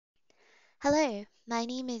Hello, my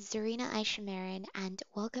name is Zarina Aishamarin and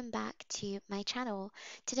welcome back to my channel.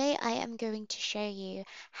 Today I am going to show you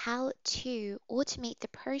how to automate the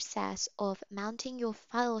process of mounting your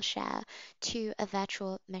file share to a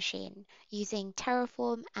virtual machine using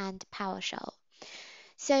Terraform and PowerShell.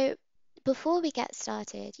 So before we get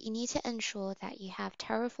started, you need to ensure that you have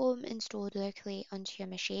Terraform installed locally onto your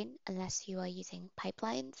machine unless you are using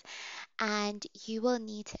pipelines, and you will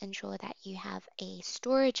need to ensure that you have a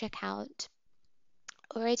storage account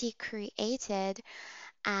already created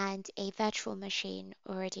and a virtual machine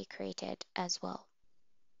already created as well.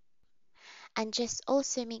 And just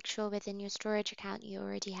also make sure within your storage account you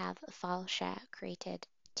already have a file share created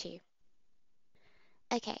too.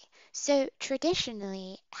 Okay, so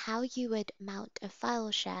traditionally, how you would mount a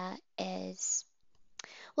file share is,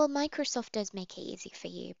 well, Microsoft does make it easy for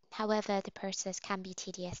you. However, the process can be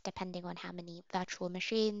tedious depending on how many virtual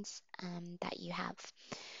machines that you have.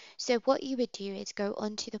 So what you would do is go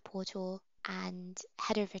onto the portal and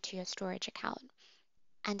head over to your storage account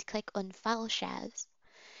and click on file shares.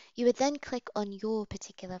 You would then click on your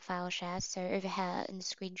particular file share. So over here in the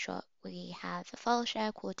screenshot, we have a file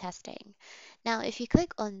share called testing. Now, if you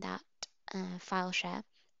click on that file share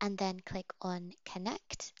and then click on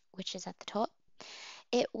connect, which is at the top,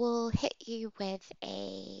 it will hit you with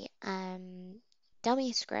a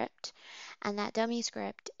dummy script, and that dummy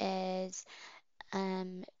script is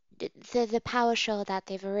um, the PowerShell that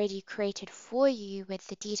they've already created for you with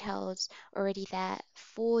the details already there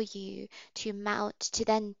for you to mount, to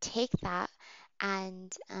then take that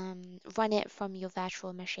and run it from your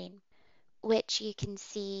virtual machine, which you can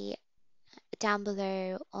see down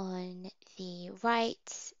below on the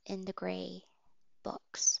right in the gray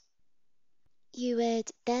box. You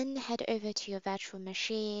would then head over to your virtual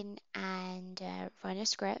machine and run a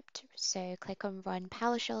script. So click on Run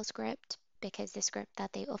PowerShell script because the script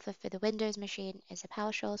that they offer for the Windows machine is a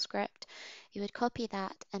PowerShell script. You would copy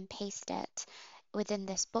that and paste it within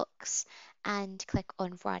this box and click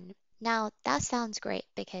on Run. Now that sounds great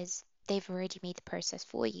because they've already made the process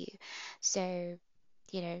for you. So,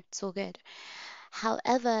 it's all good.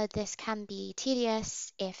 However, this can be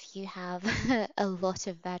tedious if you have a lot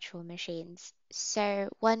of virtual machines. So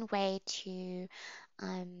one way to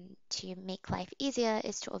make life easier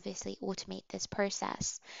is to obviously automate this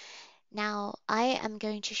process. Now, I am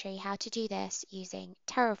going to show you how to do this using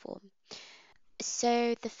Terraform.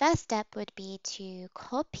 So the first step would be to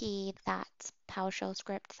copy that PowerShell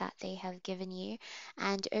script that they have given you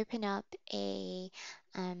and open up a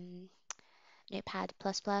Notepad++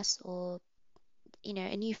 or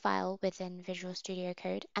a new file within Visual Studio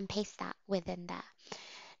Code and paste that within there.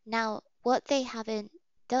 Now, what they haven't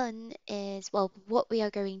done is, well, what we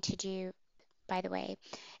are going to do, by the way,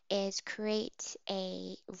 is create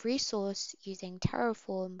a resource using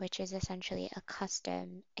Terraform, which is essentially a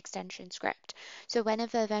custom extension script. So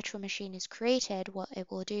whenever a virtual machine is created, what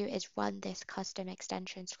it will do is run this custom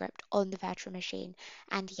extension script on the virtual machine.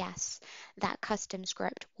 And yes, that custom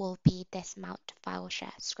script will be this mount file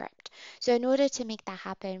share script. So in order to make that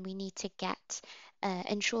happen, we need to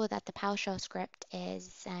ensure that the PowerShell script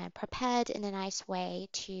is prepared in a nice way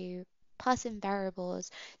to pass in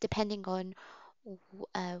variables depending on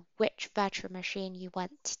which virtual machine you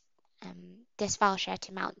want this file share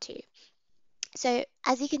to mount to. So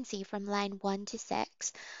as you can see from line 1 to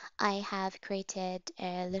 6, I have created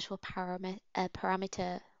a little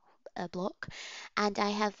parameter block, and I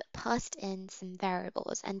have passed in some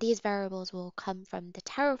variables, and these variables will come from the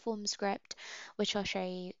Terraform script, which I'll show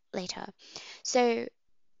you later. So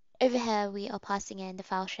over here we are passing in the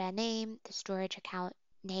file share name, the storage account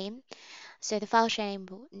name. So the file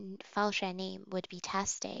share name would be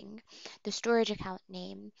testing. The storage account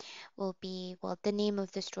name will be, well, the name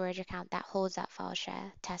of the storage account that holds that file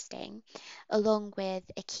share testing, along with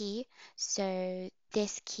a key. So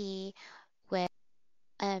this key would,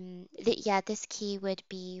 this key would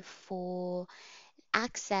be for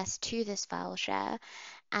access to this file share.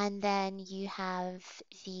 And then you have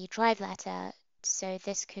the drive letter. So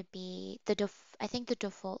this could be I think the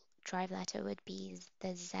default drive letter would be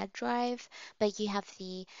the Z drive, but you have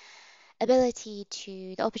the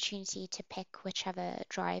opportunity to pick whichever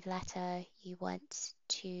drive letter you want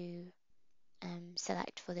to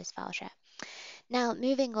select for this file share. Now,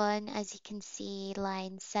 moving on, as you can see,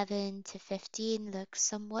 lines 7 to 15 look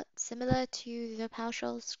somewhat similar to the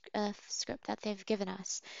PowerShell script that they've given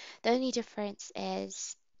us. The only difference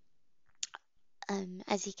is,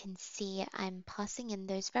 as you can see, I'm passing in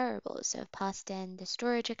those variables. So I've passed in the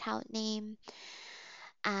storage account name,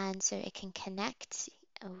 and so it can connect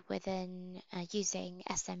within using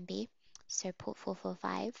SMB. so port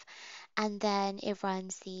 445, and then it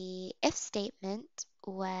runs the if statement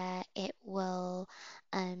where it will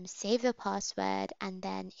save the password and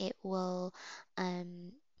then it will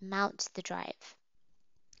um, mount the drive.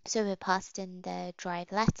 So we passed in the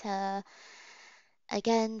drive letter,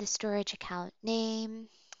 again the storage account name,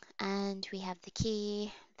 and we have the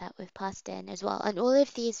key that we've passed in as well. And all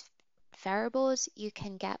of these variables you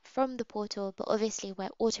can get from the portal, but obviously we're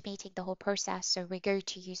automating the whole process, so we're going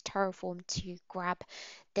to use Terraform to grab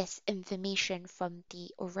this information from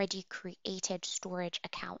the already created storage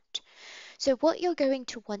account. So what you're going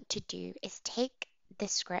to want to do is take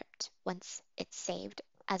this script once it's saved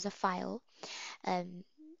as a file. Um,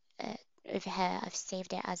 uh, Over here, I've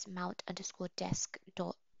saved it as mount underscore disk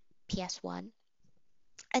dot ps1,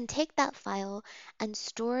 and take that file and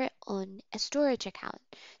store it on a storage account.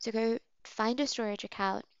 So go find a storage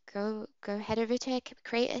account, go head over to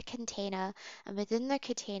create a container, and within the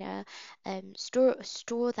container,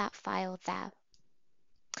 store that file there.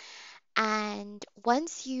 And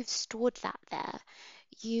once you've stored that there,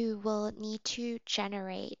 you will need to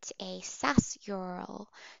generate a SAS URL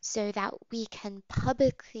so that we can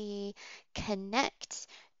publicly connect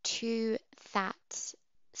to that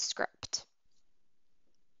script.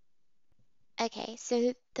 Okay,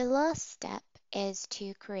 so the last step is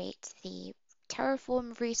to create the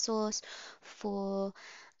Terraform resource for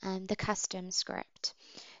the custom script.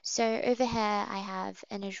 So over here I have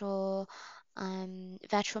an Azure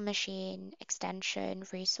virtual machine extension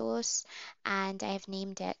resource, and I've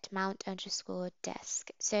named it mount underscore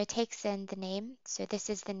disk. So it takes in the name. So this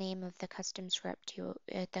is the name of the custom script,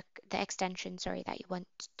 the extension, sorry, that you want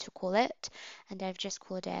to call it, and I've just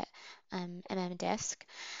called it mmdisk.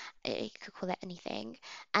 You could call it anything.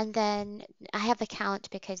 And then I have a count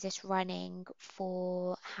because it's running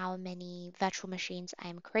for how many virtual machines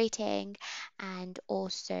I'm creating, and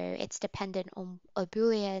also it's dependent on a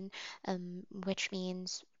Boolean, which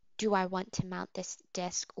means do I want to mount this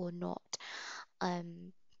disk or not?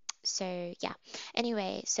 Um, so yeah,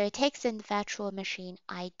 anyway, so it takes in virtual machine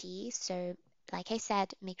ID. So like I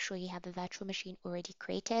said, make sure you have a virtual machine already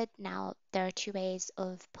created. Now, there are two ways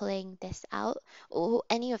of pulling this out or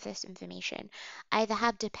any of this information. Either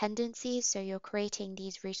have dependencies, so you're creating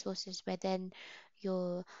these resources within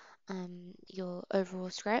your overall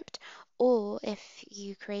script, or if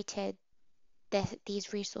you created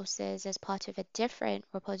these resources as part of a different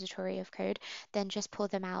repository of code, then just pull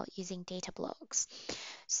them out using data blocks.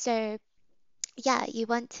 So yeah, you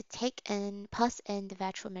want to pass in the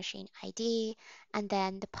virtual machine ID, and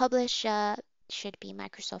then the publisher should be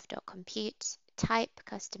Microsoft.compute, type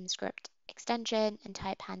custom script extension, and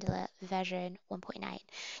type handler version 1.9.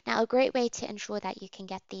 Now, a great way to ensure that you can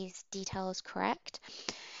get these details correct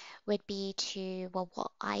would be well,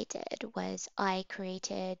 what I did was I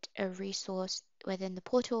created a resource within the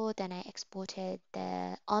portal, then I exported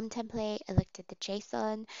the ARM template, I looked at the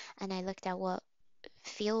JSON, and I looked at what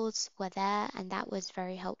fields were there, and that was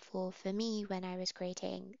very helpful for me when I was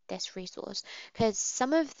creating this resource, because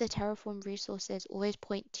some of the Terraform resources always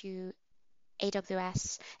point to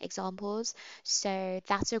AWS examples, so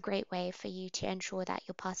that's a great way for you to ensure that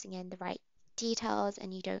you're passing in the right details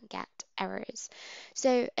and you don't get errors.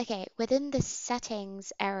 So okay, within the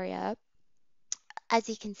settings area, as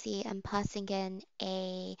you can see, I'm passing in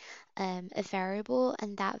a variable,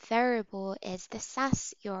 and that variable is the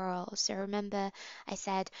SAS URL. So remember, I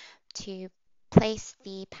said to place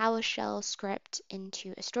the PowerShell script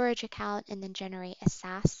into a storage account and then generate a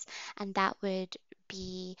SAS, and that would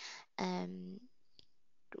be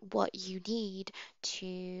what you need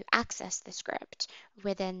to access the script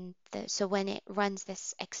within so when it runs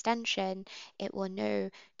this extension, it will know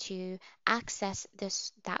to access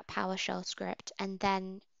that PowerShell script, and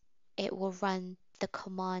then it will run the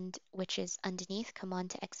command which is underneath,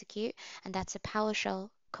 command to execute, and that's a PowerShell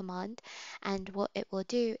command. And what it will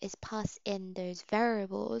do is pass in those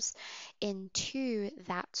variables into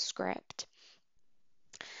that script.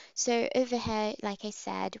 So over here, like I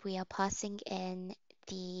said, we are passing in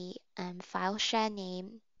the file share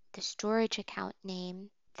name, the storage account name,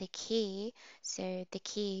 the key, so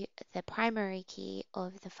the primary key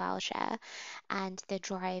of the file share, and the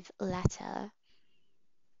drive letter.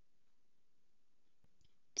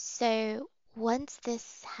 So once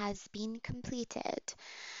this has been completed,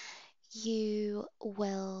 you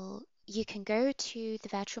can go to the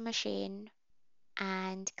virtual machine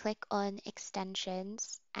and click on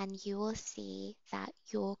extensions, and you will see that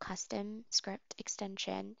your custom script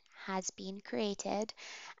extension has been created,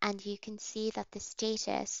 and you can see that the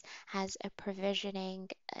status has a provisioning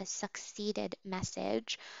a succeeded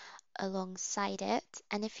message alongside it.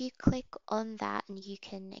 And if you click on that and you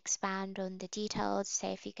can expand on the details,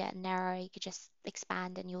 say if you get an error, you could just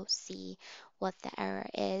expand and you'll see what the error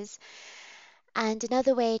is. And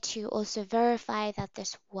another way to also verify that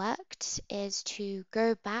this worked is to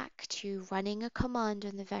go back to running a command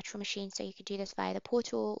on the virtual machine. So you could do this via the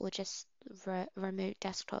portal or just remote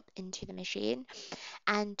desktop into the machine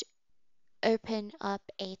and open up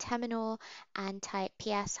a terminal and type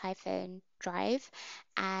ps-drive,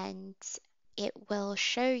 and it will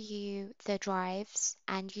show you the drives,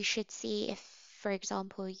 and you should see if, for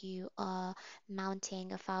example, you are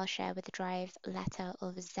mounting a file share with the drive letter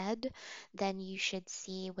of Z, then you should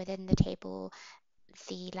see within the table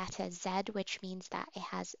the letter Z, which means that it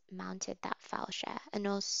has mounted that file share. And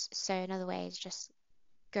also, so another way is just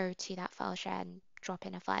go to that file share and drop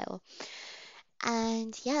in a file.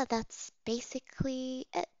 And yeah, that's basically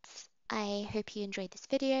it. I hope you enjoyed this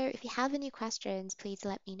video. If you have any questions, please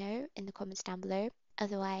let me know in the comments down below.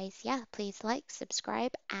 Otherwise, yeah, please like,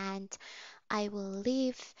 subscribe, and I will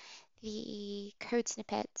leave the code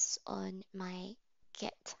snippets on my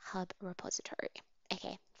GitHub repository.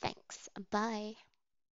 Okay, thanks. Bye.